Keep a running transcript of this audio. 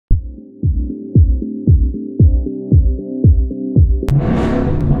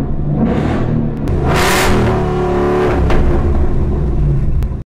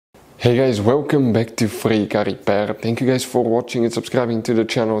Hey guys, welcome back to Free Car Repair. Thank you guys for watching and subscribing to the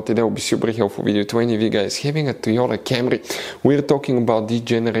channel. Today will be super helpful video to any of you guys having a Toyota Camry. We're talking about this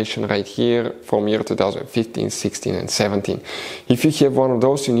generation right here from year 2015, 16 and 17. If you have one of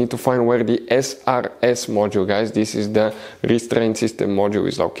those, you need to find where the SRS module, guys, this is the restraint system module,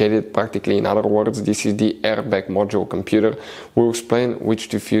 is located. Practically, in other words, this is the airbag module computer. We'll explain which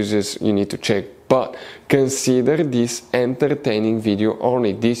two fuses you need to check. But consider this entertaining video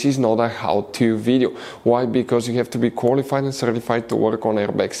only. This is not a how-to video. Why? Because you have to be qualified and certified to work on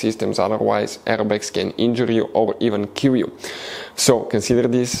airbag systems. Otherwise, airbags can injure you or even kill you. So consider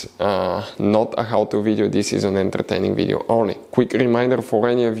this not a how-to video. This is an entertaining video only. Quick reminder for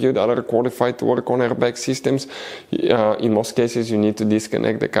any of you that are qualified to work on airbag systems. In most cases, you need to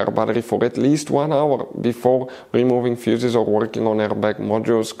disconnect the car battery for at least 1 hour before removing fuses or working on airbag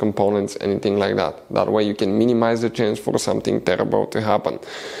modules, components, anything like that. That way you can minimize the chance for something terrible to happen.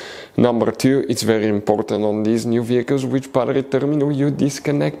 Number two, it's very important on these new vehicles which battery terminal you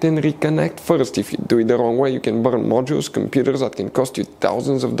disconnect and reconnect first. If you do it the wrong way, you can burn modules, computers that can cost you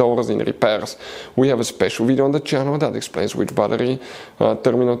thousands of dollars in repairs. We have a special video on the channel that explains which battery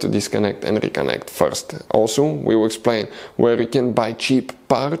terminal to disconnect and reconnect first. Also, we will explain where you can buy cheap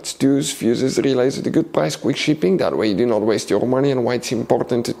parts, tools, fuses, relays at a good price, quick shipping. That way you do not waste your money, and why it's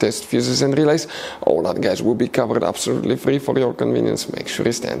important to test fuses and relays. All that, guys, will be covered absolutely free for your convenience. Make sure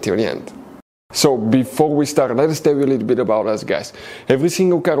you stay until the end. So before we start, let us tell you a little bit about us, guys. Every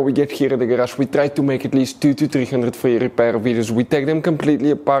single car we get here at the garage, we try to make at least 200 to 300 free repair videos. We take them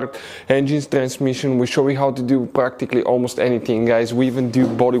completely apart, engines, transmission. We show you how to do practically almost anything, guys. We even do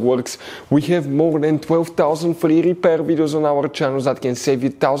body works. We have more than 12,000 free repair videos on our channels that can save you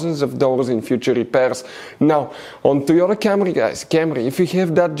thousands of dollars in future repairs. Now, on Toyota Camry, guys, Camry, if you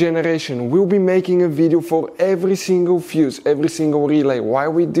have that generation, we'll be making a video for every single fuse, every single relay. Why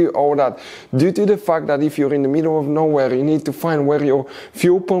we do all that? Due to the fact that if you're in the middle of nowhere, you need to find where your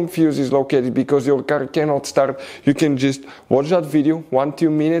fuel pump fuse is located because your car cannot start. You can just watch that video,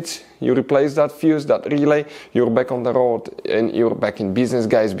 1-2 minutes, you replace that fuse, that relay, you're back on the road and you're back in business,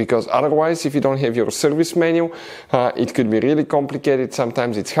 guys, because otherwise, if you don't have your service manual, it could be really complicated.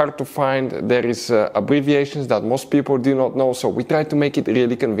 Sometimes it's hard to find. There is abbreviations that most people do not know, so we try to make it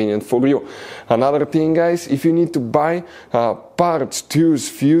really convenient for you. Another thing, guys, if you need to buy parts, tools,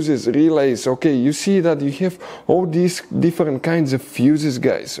 fuses, relays, okay, you see that you have all these different kinds of fuses,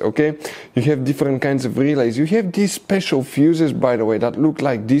 guys, okay? You have different kinds of relays. You have these special fuses, by the way, that look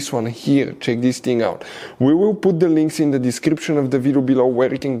like this one here. Check this thing out. We will put the links in the description of the video below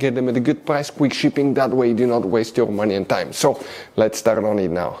where you can get them at a good price, quick shipping. That way you do not waste your money and time. So let's start on it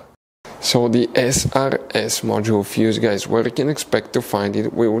now. So the SRS module fuse, guys, where you can expect to find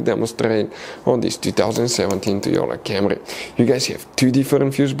it, we will demonstrate on this 2017 Toyota Camry. You guys have two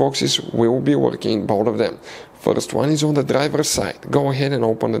different fuse boxes. We will be working both of them. First one is on the driver's side. Go ahead and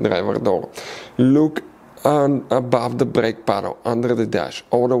open the driver door. Look above the brake pedal, under the dash,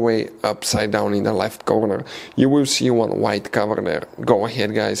 all the way upside down in the left corner. You will see one white cover there. Go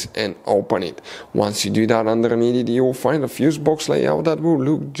ahead, guys, and open it. Once you do that, underneath it, you will find a fuse box layout that will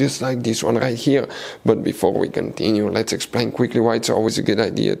look just like this one right here. But before we continue, let's explain quickly why it's always a good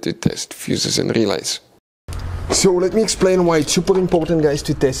idea to test fuses and relays. So let me explain why it's super important, guys,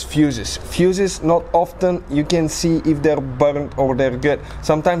 to test fuses. Fuses, not often you can see if they're burnt or they're good.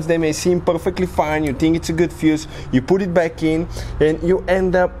 Sometimes they may seem perfectly fine, you think it's a good fuse, you put it back in, and you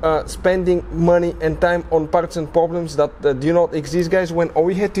end up spending money and time on parts and problems that do not exist, guys, when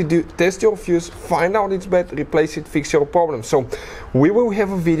all you had to do, test your fuse, find out it's bad, replace it, fix your problem. So we will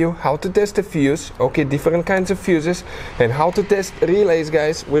have a video how to test a fuse, okay, different kinds of fuses, and how to test relays,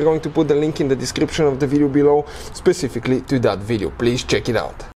 guys. We're going to put the link in the description of the video below, specifically to that video. Please check it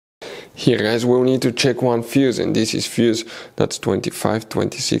out. Here, guys, we'll need to check one fuse, and this is fuse that's 25,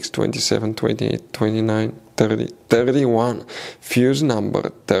 26, 27, 28, 29, 30, 31. Fuse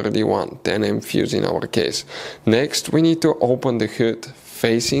number 31, 10M fuse in our case. Next, we need to open the hood.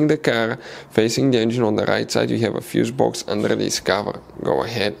 Facing the car, facing the engine on the right side, you have a fuse box under this cover. Go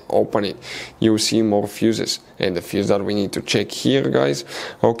ahead, open it. You'll see more fuses. And the fuse that we need to check here, guys,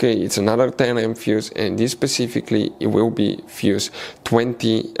 okay, it's another 10M fuse, and this specifically, it will be fuse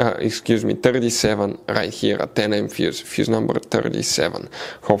 37 right here, a 10M fuse, fuse number 37.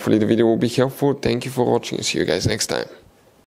 Hopefully the video will be helpful. Thank you for watching. See you guys next time.